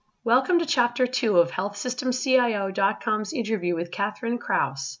Welcome to Chapter 2 of HealthSystemCIO.com's interview with Kathryn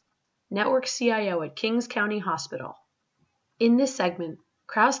Crous, Network CIO at Kings County Hospital. In this segment,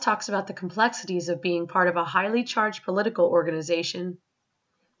 Crous talks about the complexities of being part of a highly charged political organization,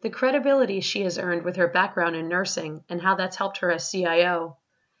 the credibility she has earned with her background in nursing and how that's helped her as CIO,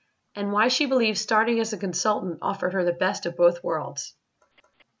 and why she believes starting as a consultant offered her the best of both worlds.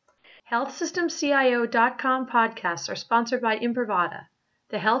 HealthSystemCIO.com podcasts are sponsored by Imprivata,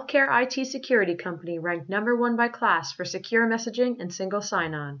 the healthcare IT security company ranked #1 by KLAS for secure messaging and single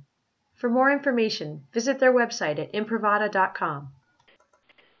sign-on. For more information, visit their website at imprivata.com.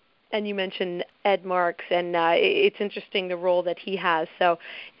 And you mentioned Ed Marks, and it's interesting the role that he has. So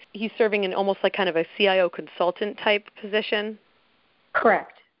he's serving in almost like kind of a CIO consultant type position?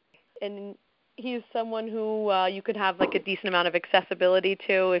 Correct. And he's someone who you could have like a decent amount of accessibility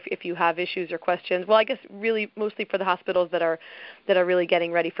to if you have issues or questions. Well, I guess really mostly for the hospitals that are really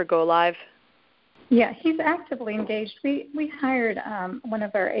getting ready for go live. Yeah, he's actively engaged. We hired one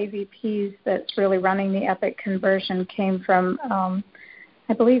of our AVPs that's really running the Epic conversion came from,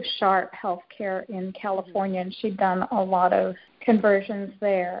 I believe, Sharp Healthcare in California, and she'd done a lot of conversions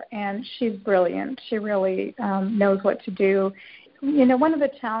there, and she's brilliant. She really knows what to do. You know, one of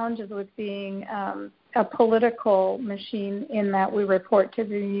the challenges with being a political machine in that we report to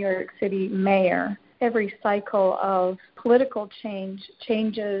the New York City mayor. Every cycle of political change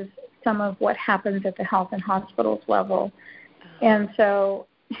changes some of what happens at the health and hospitals level. And so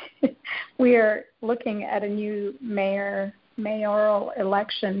we are looking at a new mayoral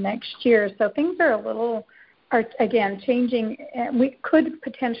election next year. So things are again, changing. We could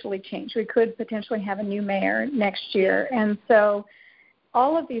potentially change. We could potentially have a new mayor next year. And so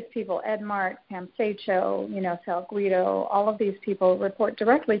all of these people, Ed Mark, Pam Sacho, Sal Guido, all of these people report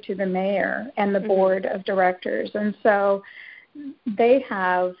directly to the mayor and the board of directors. And so they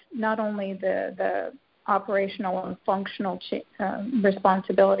have not only the operational and functional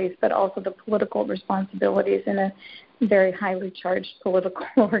responsibilities, but also the political responsibilities in a very highly charged political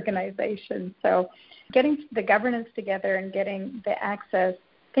organization. So getting the governance together and getting the access,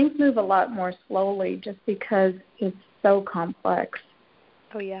 things move a lot more slowly just because it's so complex.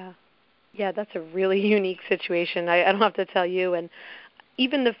 Oh, yeah. Yeah, that's a really unique situation. I don't have to tell you. And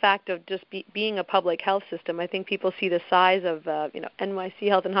even the fact of just being a public health system, I think people see the size of, NYC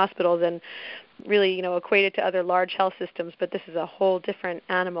Health and Hospitals and really, equate it to other large health systems. But this is a whole different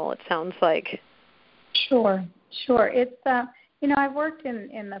animal, it sounds like. Sure. It's, I've worked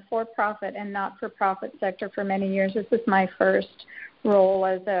in the for-profit and not-for-profit sector for many years. This is my first role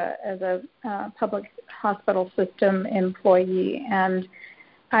as a public hospital system employee, and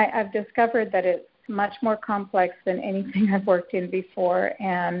I've discovered that it's much more complex than anything I've worked in before,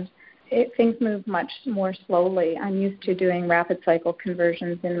 and things move much more slowly. I'm used to doing rapid cycle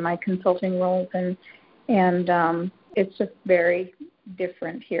conversions in my consulting roles, and it's just very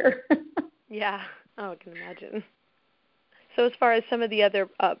different here. Yeah, I can imagine. So as far as some of the other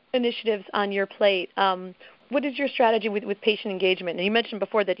initiatives on your plate, what is your strategy with patient engagement? And you mentioned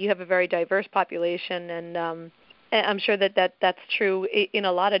before that you have a very diverse population, and I'm sure that's true in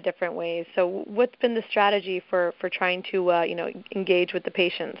a lot of different ways. So what's been the strategy for trying to engage with the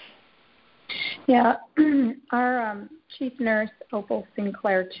patients? Yeah, our chief nurse, Opal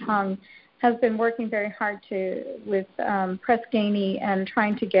Sinclair Chung, has been working very hard with Press Ganey and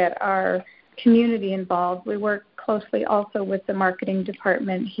trying to get our community involved. We work closely also with the marketing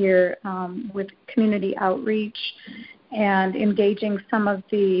department here with community outreach and engaging some of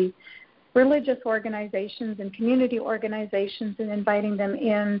the religious organizations and community organizations and inviting them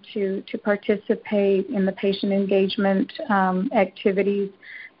in to participate in the patient engagement activities,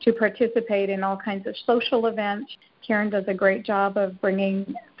 to participate in all kinds of social events. Karen does a great job of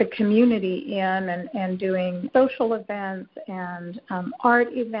bringing the community in and doing social events and art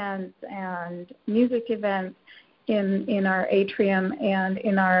events and music events in our atrium and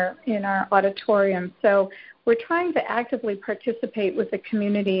in our auditorium. So we're trying to actively participate with the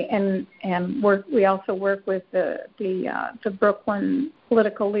community and work. We also work with the Brooklyn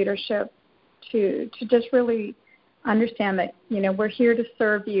political leadership to just really understand that we're here to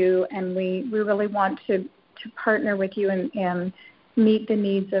serve you, and we really want to partner with you and meet the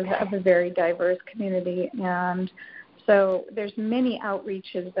needs of a very diverse community. And so there's many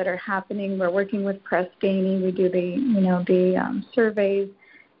outreaches that are happening. We're working with Press Ganey. We do the surveys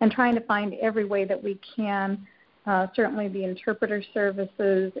and trying to find every way that we can, certainly the interpreter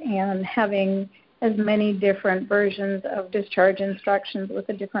services and having as many different versions of discharge instructions with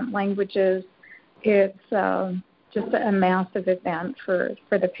the different languages. It's just a massive event for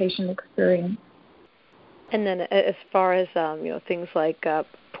the patient experience. And then as far as things like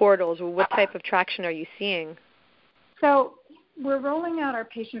portals, what type of traction are you seeing? So we're rolling out our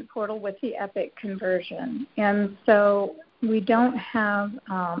patient portal with the Epic conversion, and so we don't have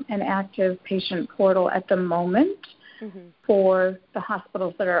an active patient portal at the moment for the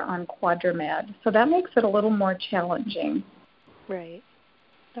hospitals that are on QuadraMed. So that makes it a little more challenging. Right.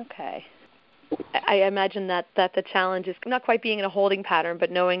 Okay. I imagine that the challenge is not quite being in a holding pattern,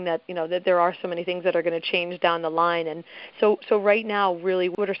 but knowing that that there are so many things that are going to change down the line. And so right now, really,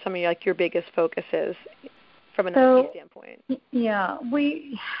 what are some of your biggest focuses from an IT standpoint? Yeah,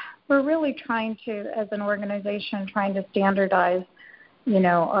 we're really trying to, as an organization, trying to standardize,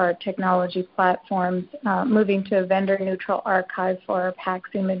 our technology platforms, moving to a vendor-neutral archive for our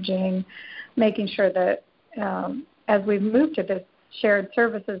PACS imaging, making sure that as we move to this shared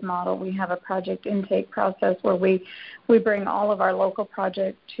services model, we have a project intake process where we bring all of our local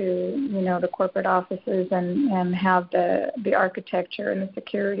projects to the corporate offices and have the architecture and the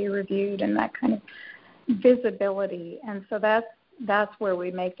security reviewed and that kind of visibility. And so that's where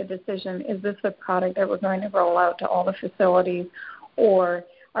we make the decision: is this a product that we're going to roll out to all the facilities, or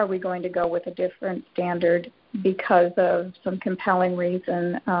are we going to go with a different standard because of some compelling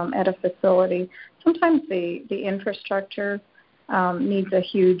reason at a facility? Sometimes the infrastructure needs a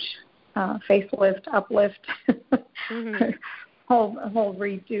huge facelift, uplift, whole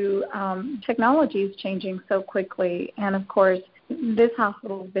redo. Technology is changing so quickly, and of course, this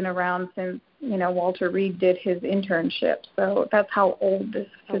hospital has been around since Walter Reed did his internship. So that's how old this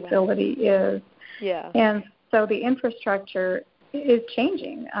facility is. Yeah. And so the infrastructure is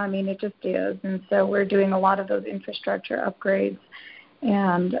changing. I mean, it just is. And so we're doing a lot of those infrastructure upgrades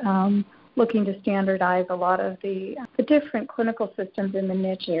and looking to standardize a lot of the different clinical systems in the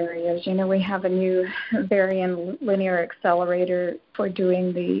niche areas. We have a new Varian linear accelerator for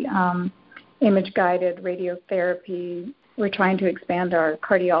doing the image-guided radiotherapy. We're trying to expand our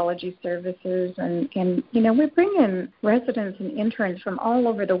cardiology services, and we bring in residents and interns from all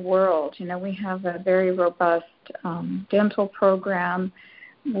over the world. We have a very robust dental program.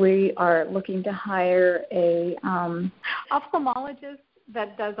 We are looking to hire a ophthalmologist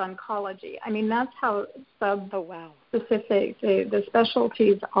that does oncology. I mean, that's how specific the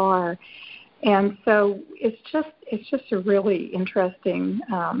specialties are. And so it's just a really interesting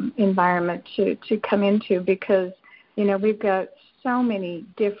environment to come into, because we've got so many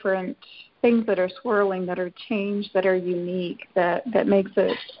different things that are swirling, that are changed, that are unique, that makes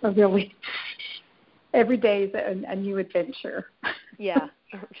it a really, every day is a new adventure. Yeah,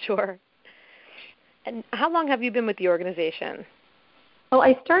 sure. And how long have you been with the organization? Well,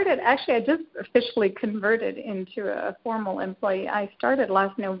 I just officially converted into a formal employee. I started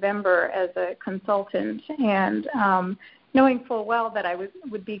last November as a consultant, and knowing full well that I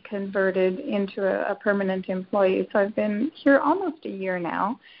would be converted into a permanent employee. So I've been here almost a year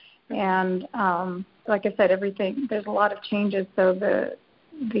now. And like I said, there's a lot of changes. So the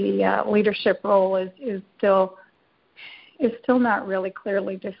leadership role is still not really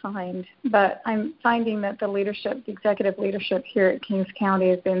clearly defined. But I'm finding that the executive leadership here at Kings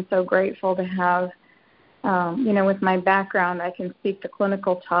County has been so grateful to have. With my background, I can speak the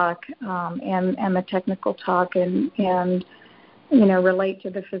clinical talk and the technical talk, and relate to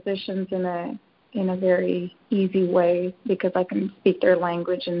the physicians in a very easy way, because I can speak their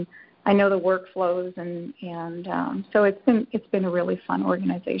language and I know the workflows, and so it's been a really fun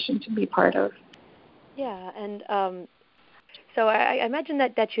organization to be part of. Yeah, and so I imagine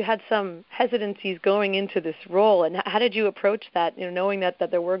that you had some hesitancies going into this role, and how did you approach that, knowing that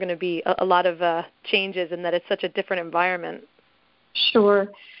there were going to be a lot of changes and that it's such a different environment? Sure.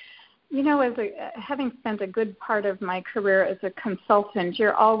 Having spent a good part of my career as a consultant,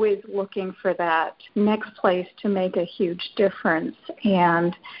 you're always looking for that next place to make a huge difference.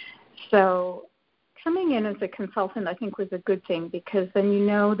 And so coming in as a consultant, I think, was a good thing, because then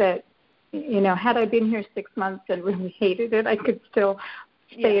that had I been here 6 months and really hated it, I could still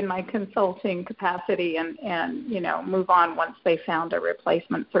stay in my consulting capacity and move on once they found a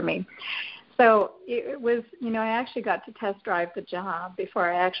replacement for me. So it was, I actually got to test drive the job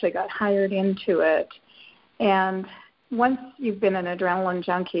before I actually got hired into it. And once you've been an adrenaline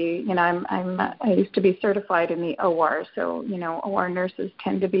junkie, I used to be certified in the OR, so OR nurses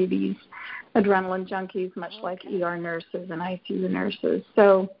tend to be these adrenaline junkies, much like ER nurses and ICU nurses.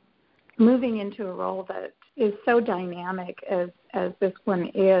 So moving into a role that is so dynamic as this one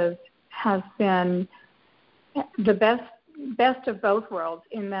has been the best of both worlds,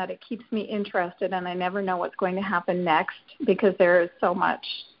 in that it keeps me interested and I never know what's going to happen next, because there is so much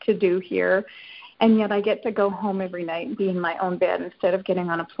to do here. and yet I get to go home every night and be in my own bed instead of getting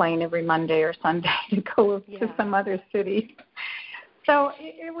on a plane every Monday or Sunday to go to some other city. So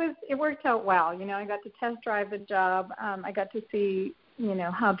it worked out well. I got to test drive the job. I got to see,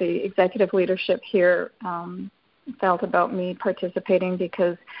 how the executive leadership here felt about me participating,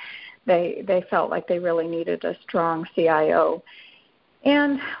 because they felt like they really needed a strong CIO.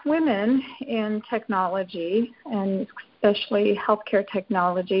 And women in technology, and especially healthcare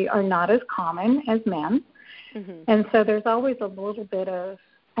technology, are not as common as men. Mm-hmm. And so there's always a little bit of,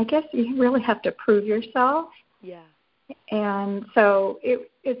 I guess you really have to prove yourself. Yeah. And so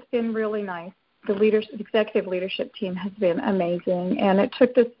it's been really nice. The executive leadership team has been amazing, and it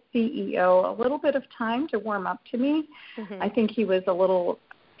took the CEO a little bit of time to warm up to me. Mm-hmm. I think he was a little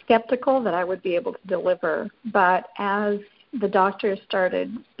skeptical that I would be able to deliver, but as the doctors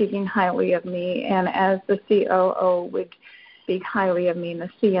started speaking highly of me, and as the COO would speak highly of me, and the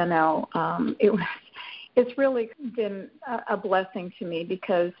CNO, it's really been a blessing to me,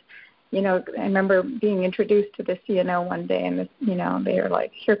 because I remember being introduced to the CNO one day, and they were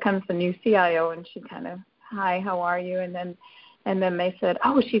like, "Here comes the new CIO," and she kind of, "Hi, how are you?" And then they said,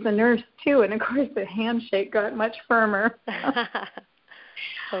 "Oh, she's a nurse too," and of course the handshake got much firmer.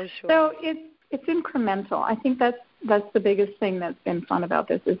 Oh, sure. So it's incremental. I think that's the biggest thing that's been fun about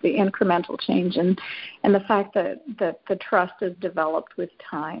this, is the incremental change and the fact that the trust is developed with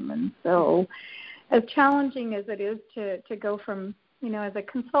time. And so, as challenging as it is to go from, as a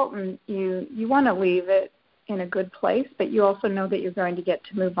consultant, you want to leave it in a good place, but you also know that you're going to get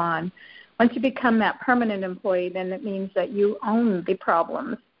to move on. Once you become that permanent employee, then it means that you own the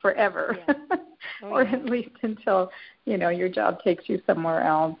problems forever, or at least until, your job takes you somewhere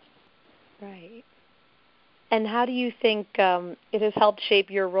else. Right. And how do you think it has helped shape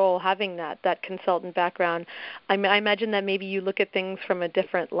your role, having that consultant background? I imagine that maybe you look at things from a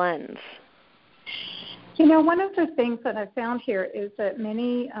different lens. One of the things that I've found here is that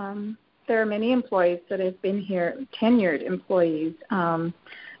there are many employees that have been here, tenured employees.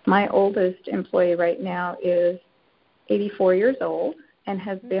 My oldest employee right now is 84 years old and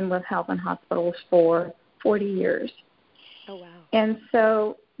has been with Health and Hospitals for 40 years. Oh, wow. And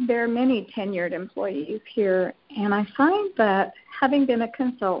so there are many tenured employees here, and I find that having been a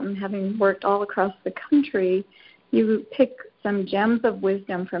consultant, having worked all across the country, you pick some gems of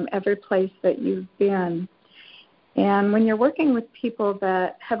wisdom from every place that you've been. And when you're working with people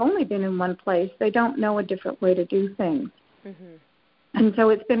that have only been in one place, they don't know a different way to do things. Mm-hmm. And so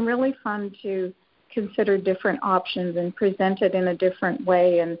it's been really fun to consider different options and present it in a different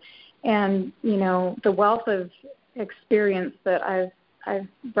way. And the wealth of experience that I've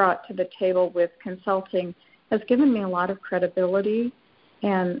brought to the table with consulting has given me a lot of credibility,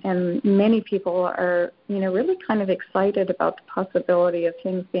 and many people are, really kind of excited about the possibility of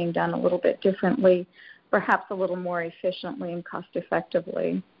things being done a little bit differently, perhaps a little more efficiently and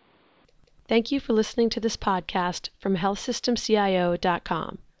cost-effectively. Thank you for listening to this podcast from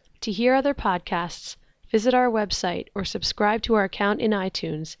healthsystemcio.com. To hear other podcasts, visit our website or subscribe to our account in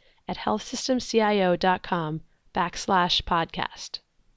iTunes at healthsystemcio.com/podcast.